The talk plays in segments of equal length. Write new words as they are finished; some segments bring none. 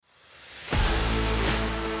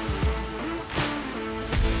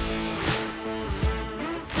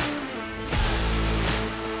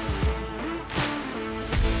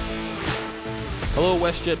Hello,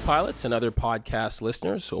 WestJet pilots and other podcast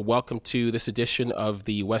listeners. So welcome to this edition of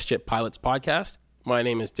the WestJet Pilots podcast. My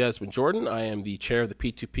name is Desmond Jordan. I am the chair of the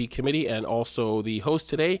P2P committee and also the host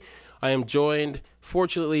today. I am joined,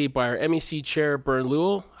 fortunately, by our MEC chair, Bern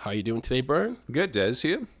Lewell. How are you doing today, Bern? Good, Des.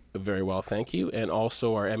 You? Very well, thank you. And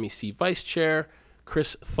also our MEC vice chair,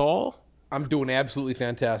 Chris Thal. I'm doing absolutely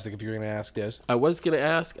fantastic if you're going to ask, Des. I was going to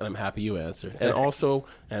ask, and I'm happy you answered. And also,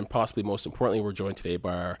 and possibly most importantly, we're joined today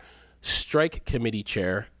by our strike committee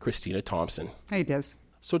chair, Christina Thompson. Hey, Des.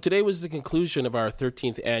 So today was the conclusion of our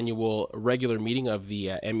 13th annual regular meeting of the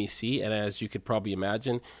MEC, and as you could probably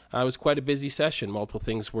imagine, it was quite a busy session. Multiple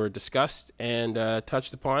things were discussed and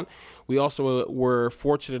touched upon. We also were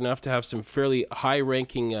fortunate enough to have some fairly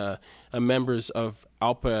high-ranking members of the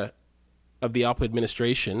ALPA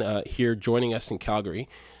administration here joining us in Calgary.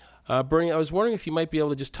 Bernie, I was wondering if you might be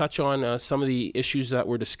able to just touch on some of the issues that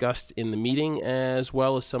were discussed in the meeting, as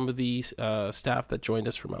well as some of the staff that joined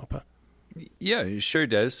us from ALPA. Yeah, sure,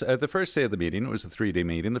 Des. The first day of the meeting, it was a 3-day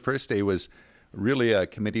meeting. The first day was really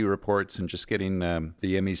committee reports and just getting the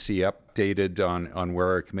MEC updated on where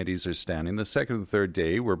our committees are standing. The second and third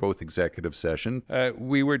day were both executive session.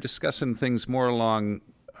 We were discussing things more along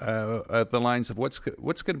the lines of what's going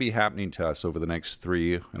to be happening to us over the next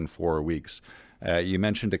 3 and 4 weeks. You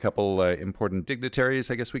mentioned a couple important dignitaries,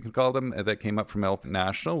 I guess we could call them, that came up from ALPA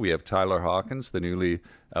National. We have Tyler Hawkins, the newly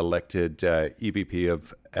elected EVP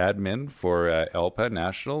of Admin for ALPA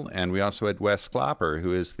National, and we also had Wes Clapper,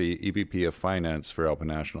 who is the EVP of Finance for ALPA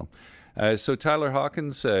National. So Tyler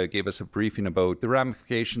Hawkins gave us a briefing about the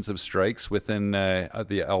ramifications of strikes within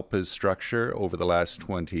the ALPA's structure over the last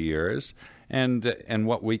 20 years. And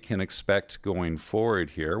what we can expect going forward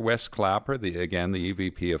here. Wes Clapper, the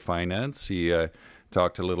EVP of Finance, he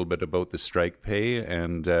talked a little bit about the strike pay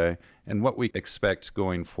and what we expect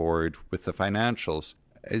going forward with the financials.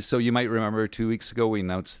 So you might remember 2 weeks ago we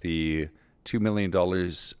announced the $2 million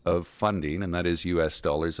of funding, and that is US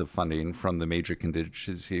dollars of funding from the Major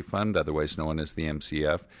Contingency Fund, otherwise known as the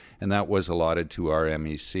MCF, and that was allotted to our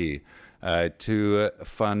MEC to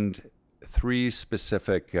fund 3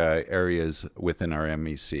 specific areas within our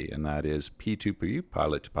MEC, and that is P2P,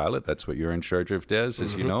 pilot to pilot. That's what you're in charge of, Des,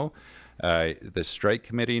 as you know. The strike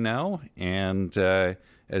committee now, and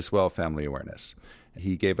as well family awareness.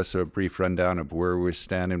 He gave us a brief rundown of where we're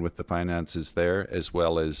standing with the finances there, as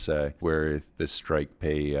well as where the strike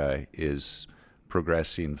pay is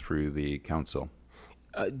progressing through the council.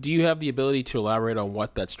 Do you have the ability to elaborate on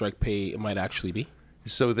what that strike pay might actually be?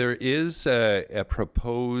 So there is a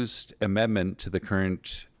proposed amendment to the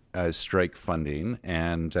current strike funding,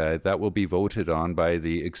 and that will be voted on by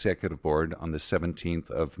the Executive Board on the 17th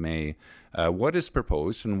of May. What is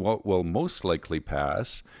proposed and what will most likely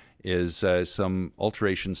pass is some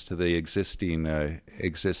alterations to the existing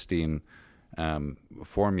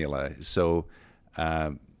formula. So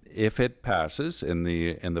if it passes in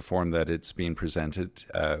the form that it's being presented,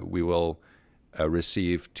 we will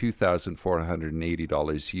receive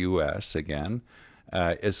 $2,480 US again,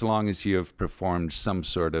 as long as you have performed some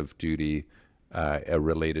sort of duty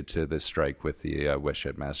related to the strike with the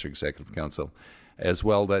WestJet Master Executive Council. As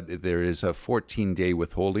well, that there is a 14-day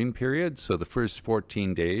withholding period. So the first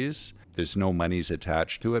 14 days, there's no monies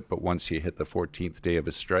attached to it, but once you hit the 14th day of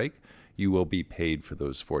a strike, you will be paid for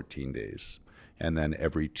those 14 days. And then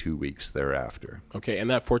every 2 weeks thereafter. Okay, and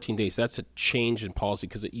that 14 days, that's a change in policy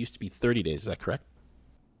because it used to be 30 days, is that correct?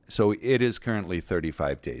 So it is currently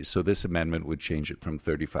 35 days. So this amendment would change it from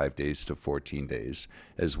 35 days to 14 days.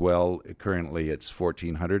 As well, currently it's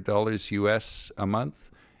 $1,400 US a month,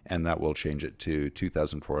 and that will change it to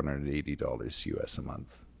 $2,480 US a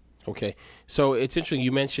month. Okay, so it's interesting.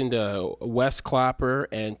 You mentioned Wes Clapper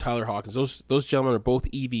and Tyler Hawkins. Those gentlemen are both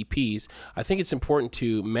EVPs. I think it's important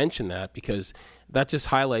to mention that because that just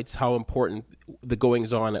highlights how important the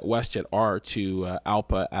goings-on at WestJet are to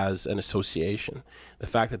ALPA as an association. The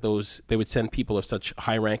fact that they would send people of such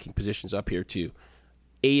high-ranking positions up here to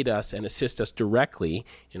aid us and assist us directly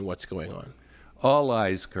in what's going on. All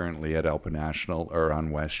eyes currently at ALPA National are on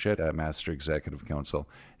WestJet, Master Executive Council.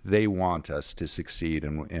 They want us to succeed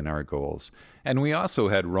in our goals. And we also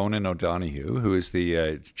had Ronan O'Donoghue, who is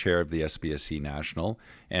the chair of the SPSC National,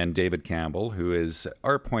 and David Campbell, who is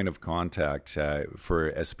our point of contact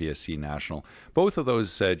for SPSC National. Both of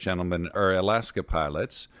those gentlemen are Alaska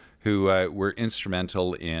pilots who were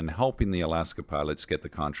instrumental in helping the Alaska pilots get the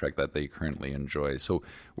contract that they currently enjoy. So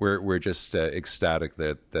we're just ecstatic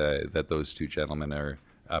that those two gentlemen are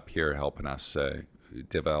up here helping us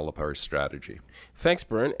develop our strategy. Thanks,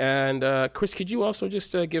 Bern. And Chris, could you also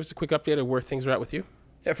just give us a quick update of where things are at with you?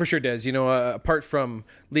 Yeah, for sure, Des. Apart from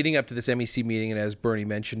leading up to this MEC meeting, and as Bernie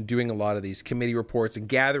mentioned, doing a lot of these committee reports and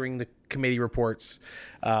gathering the committee reports,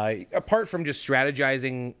 apart from just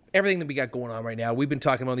strategizing everything that we got going on right now, we've been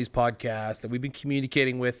talking about these podcasts that we've been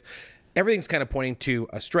communicating with. Everything's kind of pointing to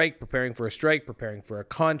a strike, preparing for a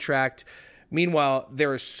contract. Meanwhile,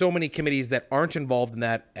 there are so many committees that aren't involved in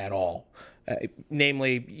that at all.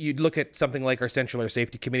 Namely, you'd look at something like our Central Air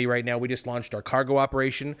Safety Committee right now. We just launched our cargo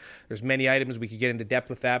operation. There's many items we could get into depth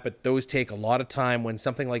with that, but those take a lot of time when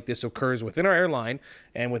something like this occurs within our airline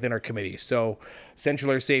and within our committee. So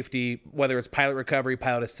Central Air Safety, whether it's pilot recovery,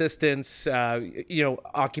 pilot assistance,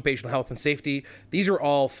 occupational health and safety, these are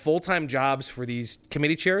all full-time jobs for these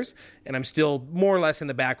committee chairs, and I'm still more or less in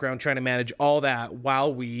the background trying to manage all that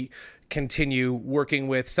while we continue working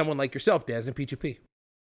with someone like yourself, Des, in P2P.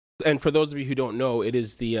 And for those of you who don't know, it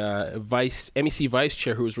is the MEC Vice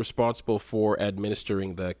Chair who is responsible for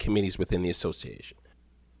administering the committees within the association.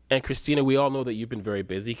 And Christina, we all know that you've been very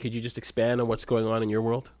busy. Could you just expand on what's going on in your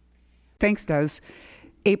world? Thanks, Des.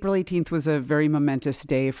 April 18th was a very momentous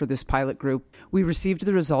day for this pilot group. We received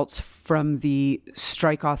the results from the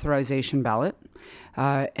strike authorization ballot,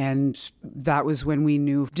 and that was when we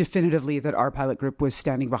knew definitively that our pilot group was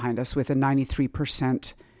standing behind us with a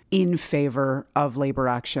 93% in favor of labor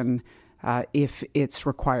action if it's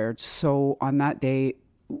required. So on that day,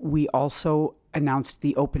 we also announced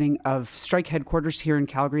the opening of strike headquarters here in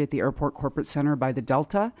Calgary at the Airport Corporate Centre by the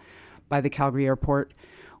Delta, by the Calgary Airport.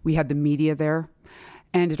 We had the media there.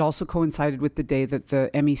 And it also coincided with the day that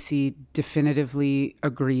the MEC definitively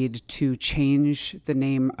agreed to change the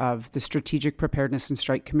name of the Strategic Preparedness and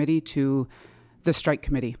Strike Committee to the Strike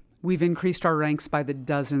Committee. We've increased our ranks by the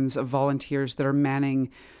dozens of volunteers that are manning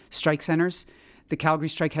strike centers. The Calgary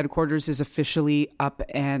Strike Headquarters is officially up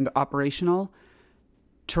and operational.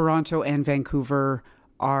 Toronto and Vancouver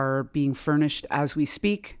are being furnished as we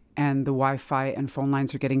speak, and the Wi-Fi and phone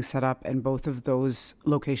lines are getting set up, and both of those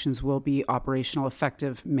locations will be operational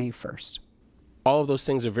effective May 1st. All of those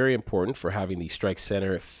things are very important for having the strike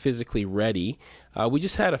center physically ready. We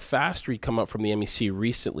just had a fast read come up from the MEC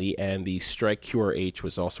recently, and the strike QRH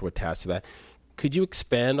was also attached to that. Could you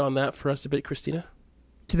expand on that for us a bit, Christina?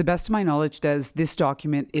 To the best of my knowledge, Des, this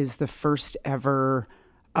document is the first ever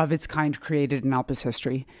of its kind created in ALPA's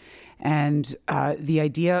history. And the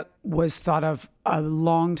idea was thought of a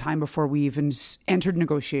long time before we even entered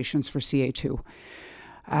negotiations for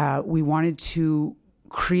CA2. We wanted to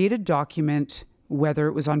create a document, whether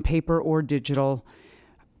it was on paper or digital,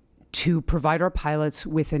 to provide our pilots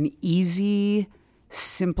with an easy,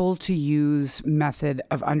 simple to use method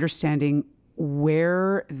of understanding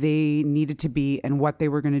where they needed to be and what they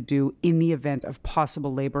were going to do in the event of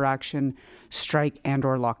possible labor action, strike, and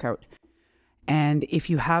or lockout. And if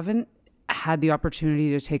you haven't had the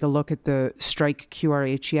opportunity to take a look at the strike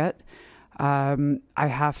QRH yet, I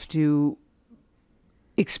have to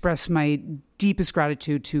express my deepest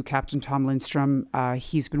gratitude to Captain Tom Lindstrom.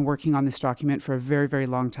 He's been working on this document for a very, very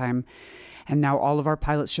long time, and now all of our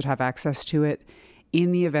pilots should have access to it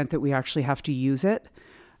in the event that we actually have to use it.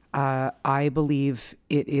 I believe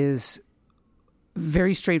it is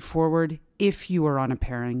very straightforward. If you are on a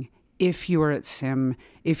pairing, if you are at SIM,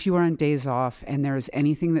 if you are on days off, and there is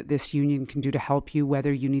anything that this union can do to help you,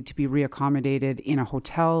 whether you need to be reaccommodated in a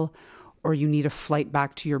hotel or you need a flight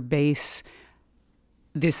back to your base,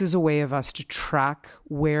 this is a way of us to track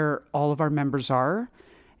where all of our members are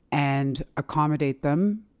and accommodate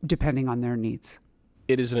them depending on their needs.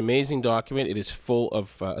 It is an amazing document. It is full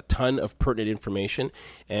of a ton of pertinent information.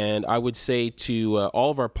 And I would say to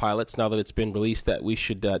all of our pilots, now that it's been released, that we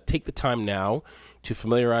should take the time now to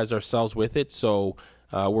familiarize ourselves with it so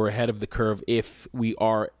we're ahead of the curve if we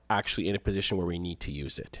are actually in a position where we need to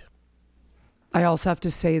use it. I also have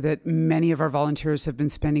to say that many of our volunteers have been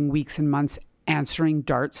spending weeks and months answering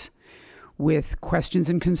darts with questions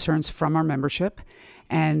and concerns from our membership.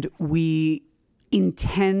 And we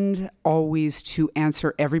intend always to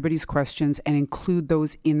answer everybody's questions and include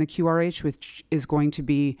those in the QRH, which is going to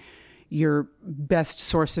be your best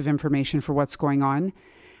source of information for what's going on.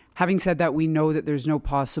 Having said that, we know that there's no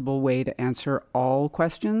possible way to answer all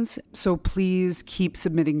questions. So please keep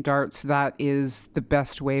submitting darts. That is the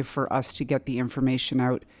best way for us to get the information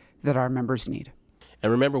out that our members need.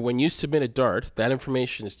 And remember, when you submit a DART, that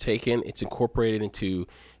information is taken, it's incorporated into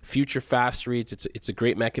future fast reads. It's a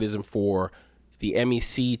great mechanism for the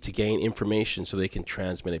MEC to gain information so they can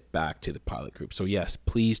transmit it back to the pilot group. So yes,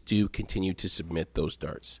 please do continue to submit those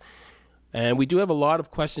DARTs. And we do have a lot of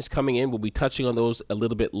questions coming in. We'll be touching on those a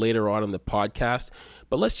little bit later on in the podcast.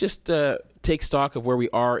 But let's just take stock of where we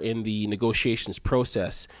are in the negotiations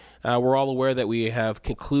process. We're all aware that we have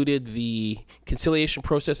concluded the conciliation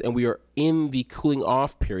process and we are in the cooling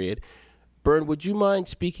off period. Bern, would you mind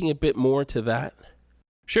speaking a bit more to that?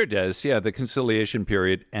 Sure, Des. Yeah, the conciliation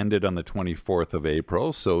period ended on the 24th of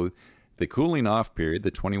April. So the cooling off period,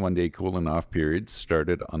 the 21-day cooling off period,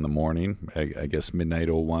 started on the morning, I guess midnight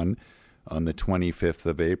 01, on the 25th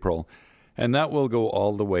of April. And that will go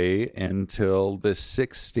all the way until the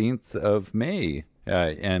 16th of May.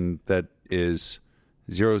 And that is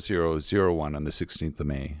 0001 on the 16th of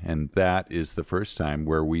May. And that is the first time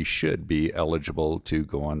where we should be eligible to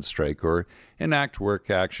go on strike or enact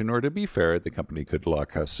work action, or to be fair, the company could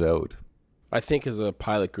lock us out. I think as a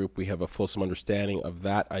pilot group, we have a fulsome understanding of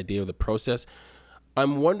that idea of the process.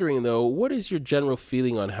 I'm wondering, though, what is your general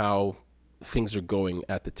feeling on how things are going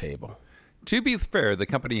at the table? To be fair, the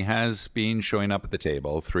company has been showing up at the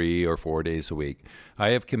table 3 or 4 days a week. I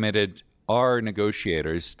have committed our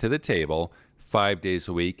negotiators to the table 5 days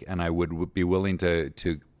a week, and I would be willing to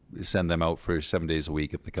send them out for 7 days a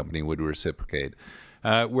week if the company would reciprocate.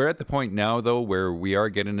 We're at the point now, though, where we are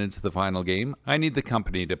getting into the final game. I need the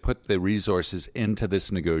company to put the resources into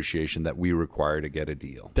this negotiation that we require to get a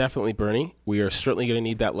deal. Definitely, Bernie. We are certainly going to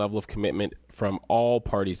need that level of commitment from all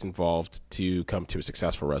parties involved to come to a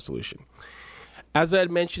successful resolution. As I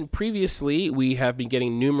had mentioned previously, we have been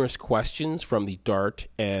getting numerous questions from the DART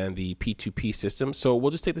and the P2P system. So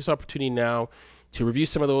we'll just take this opportunity now to review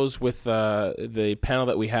some of those with the panel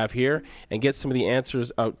that we have here and get some of the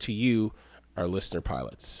answers out to you, our listener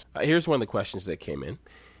pilots. Here's one of the questions that came in.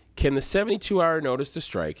 Can the 72-hour notice to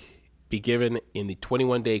strike be given in the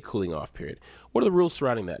 21-day cooling off period? What are the rules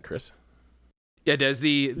surrounding that, Chris? Yeah, Des,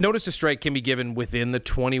 the notice to strike can be given within the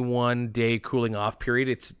 21-day cooling off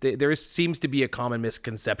period. There seems to be a common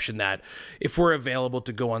misconception that if we're available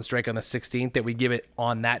to go on strike on the 16th, that we give it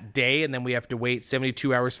on that day and then we have to wait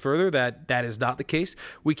 72 hours further. That is not the case.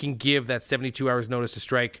 We can give that 72 hours notice to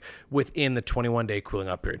strike within the 21-day cooling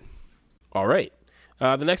off period. All right.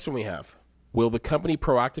 The next one we have. Will the company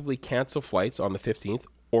proactively cancel flights on the 15th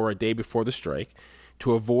or a day before the strike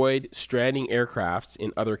to avoid stranding aircrafts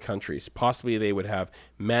in other countries? Possibly they would have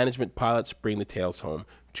management pilots bring the tails home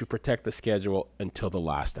to protect the schedule until the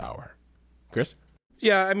last hour. Chris?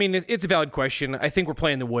 Yeah, I mean, it's a valid question. I think we're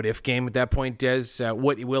playing the what-if game at that point, Des.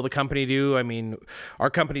 What will the company do? I mean, our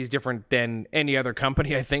company is different than any other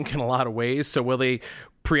company, I think, in a lot of ways. So will they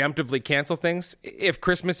preemptively cancel things? If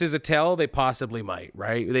Christmas is a tell, they possibly might,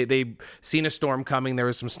 right? They've seen a storm coming. There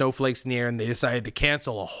was some snowflakes in the air, and they decided to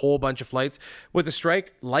cancel a whole bunch of flights. With the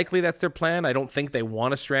strike, likely that's their plan. I don't think they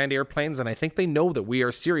want to strand airplanes, and I think they know that we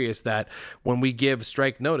are serious, that when we give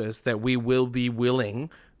strike notice, that we will be willing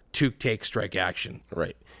to take strike action.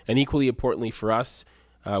 Right. And equally importantly for us,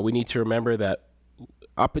 we need to remember that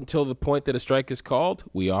up until the point that a strike is called,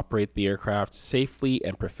 we operate the aircraft safely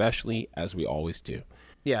and professionally as we always do.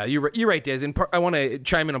 Yeah, you're right, Des. I want to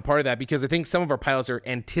chime in on part of that because I think some of our pilots are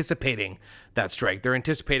anticipating that strike. They're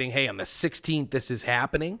anticipating, hey, on the 16th, this is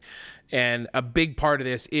happening. And a big part of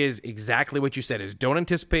this is exactly what you said, is don't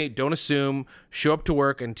anticipate, don't assume, show up to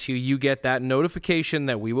work until you get that notification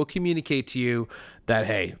that we will communicate to you that,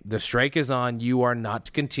 hey, the strike is on, you are not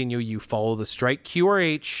to continue, you follow the strike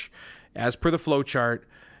QRH as per the flow chart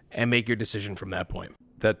and make your decision from that point.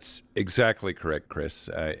 That's exactly correct, Chris.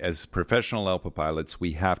 As professional ALPA pilots,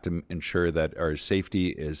 we have to ensure that our safety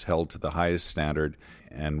is held to the highest standard,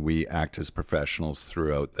 and we act as professionals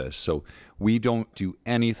throughout this. So we don't do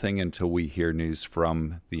anything until we hear news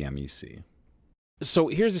from the MEC. So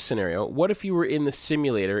here's a scenario. What if you were in the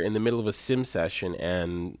simulator in the middle of a sim session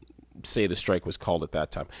and say the strike was called at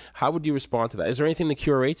that time? How would you respond to that? Is there anything in the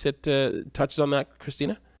QRH that touches on that,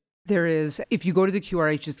 Christina? There is. If you go to the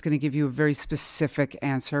QRH, it's going to give you a very specific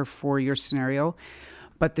answer for your scenario.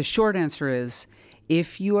 But the short answer is,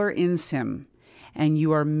 if you are in sim and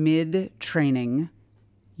you are mid-training,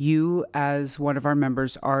 you as one of our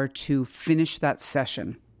members are to finish that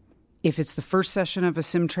session. If it's the first session of a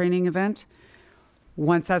sim training event,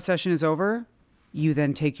 once that session is over, you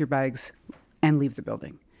then take your bags and leave the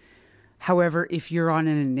building. However, if you're on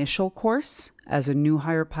an initial course, as a new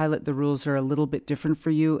hire pilot, the rules are a little bit different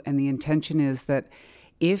for you. And the intention is that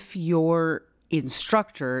if your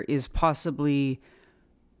instructor is possibly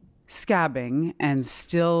scabbing and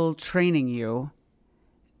still training you,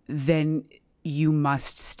 then you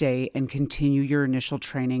must stay and continue your initial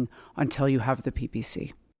training until you have the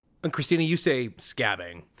PPC. And Christina, you say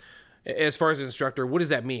scabbing. As far as an instructor, what does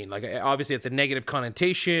that mean? Like, obviously, it's a negative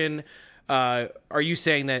connotation. Are you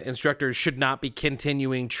saying that instructors should not be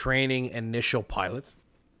continuing training initial pilots?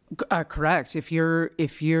 Correct. If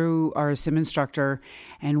you are a sim instructor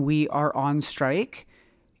and we are on strike,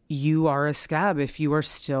 you are a scab if you are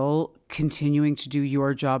still continuing to do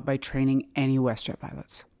your job by training any WestJet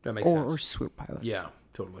pilots. That makes sense. Or swoop pilots. Yeah,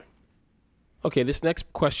 totally. Okay, this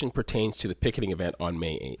next question pertains to the picketing event on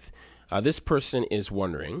May 8th. This person is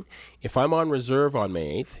wondering, if I'm on reserve on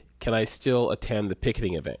May 8th, can I still attend the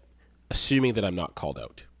picketing event, assuming that I'm not called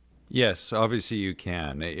out? Yes, obviously you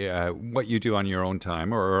can. What you do on your own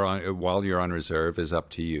time or while you're on reserve is up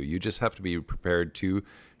to you. You just have to be prepared to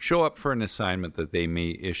show up for an assignment that they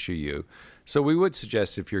may issue you. So we would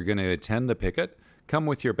suggest if you're going to attend the picket, come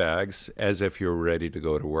with your bags as if you're ready to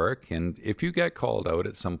go to work. And if you get called out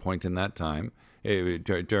at some point in that time,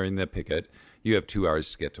 during the picket, you have 2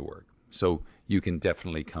 hours to get to work. So you can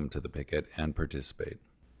definitely come to the picket and participate.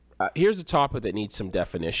 Here's a topic that needs some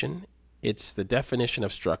definition. It's the definition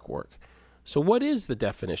of struck work. So what is the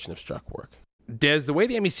definition of struck work? Des, the way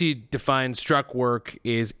the MEC defines struck work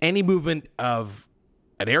is any movement of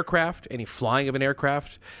an aircraft, any flying of an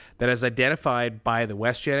aircraft that is identified by the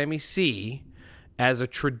WestJet MEC as a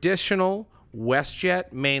traditional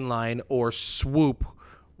WestJet mainline or swoop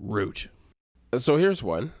route. So here's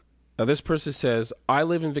one. Now this person says, I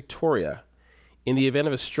live in Victoria. In the event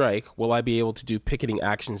of a strike, will I be able to do picketing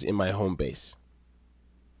actions in my home base?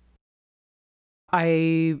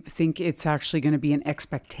 I think it's actually going to be an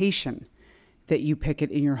expectation that you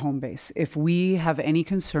picket in your home base. If we have any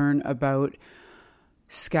concern about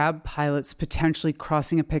scab pilots potentially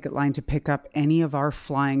crossing a picket line to pick up any of our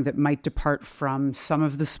flying that might depart from some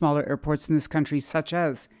of the smaller airports in this country, such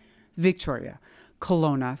as Victoria,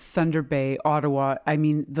 Kelowna, Thunder Bay, Ottawa, I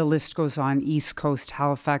mean, the list goes on, East Coast,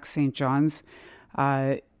 Halifax, St. John's,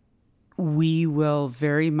 we will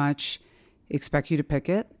very much expect you to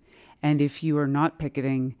picket. And if you are not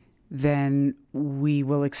picketing, then we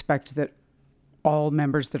will expect that all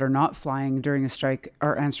members that are not flying during a strike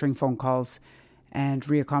are answering phone calls and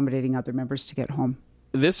reaccommodating other members to get home.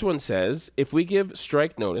 This one says, if we give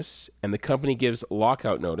strike notice and the company gives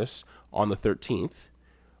lockout notice on the 13th,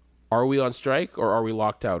 are we on strike or are we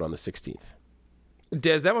locked out on the 16th?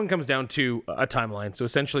 Des, that one comes down to a timeline. So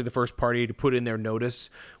essentially the first party to put in their notice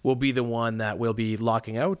will be the one that will be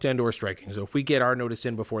locking out and or striking. So if we get our notice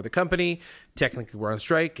in before the company, technically we're on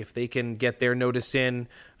strike. If they can get their notice in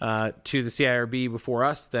to the CIRB before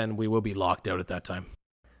us, then we will be locked out at that time.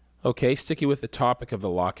 Okay, sticking with the topic of the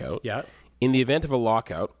lockout. Yeah. In the event of a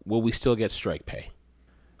lockout, will we still get strike pay?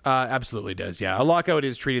 Absolutely does, yeah. A lockout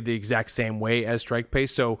is treated the exact same way as strike pay.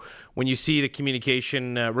 So when you see the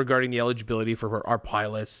communication regarding the eligibility for our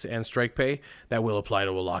pilots and strike pay, that will apply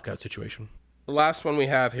to a lockout situation. The last one we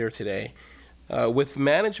have here today. With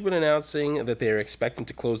management announcing that they are expecting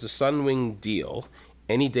to close the Sunwing deal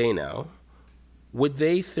any day now, would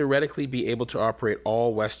they theoretically be able to operate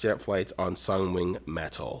all WestJet flights on Sunwing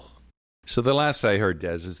metal? So the last I heard,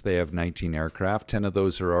 Des, is they have 19 aircraft. 10 of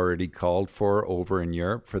those are already called for over in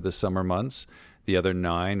Europe for the summer months. The other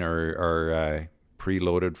 9 are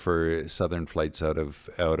preloaded for southern flights out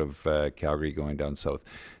of Calgary going down south.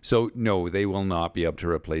 So no, they will not be able to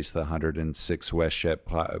replace the 106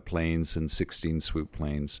 WestJet planes and 16 swoop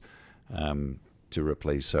planes to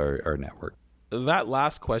replace our network. That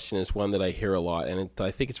last question is one that I hear a lot, and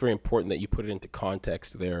I think it's very important that you put it into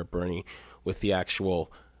context there, Bernie, with the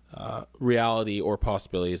actual reality or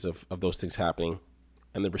possibilities of those things happening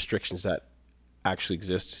and the restrictions that actually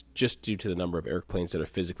exist just due to the number of airplanes that are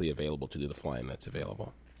physically available to do the flying that's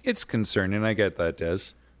available. It's concerning. I get that,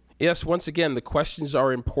 Des. Yes, once again, the questions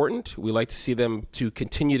are important. We like to see them to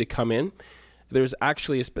continue to come in. There's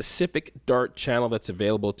actually a specific DART channel that's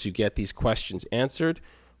available to get these questions answered.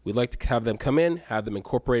 We'd like to have them come in, have them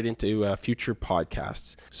incorporated into future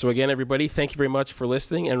podcasts. So again, everybody, thank you very much for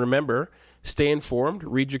listening. And remember, stay informed,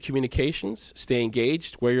 read your communications, stay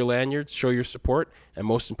engaged, wear your lanyards, show your support, and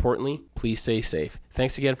most importantly, please stay safe.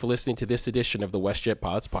 Thanks again for listening to this edition of the WestJet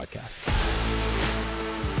Pilots Podcast.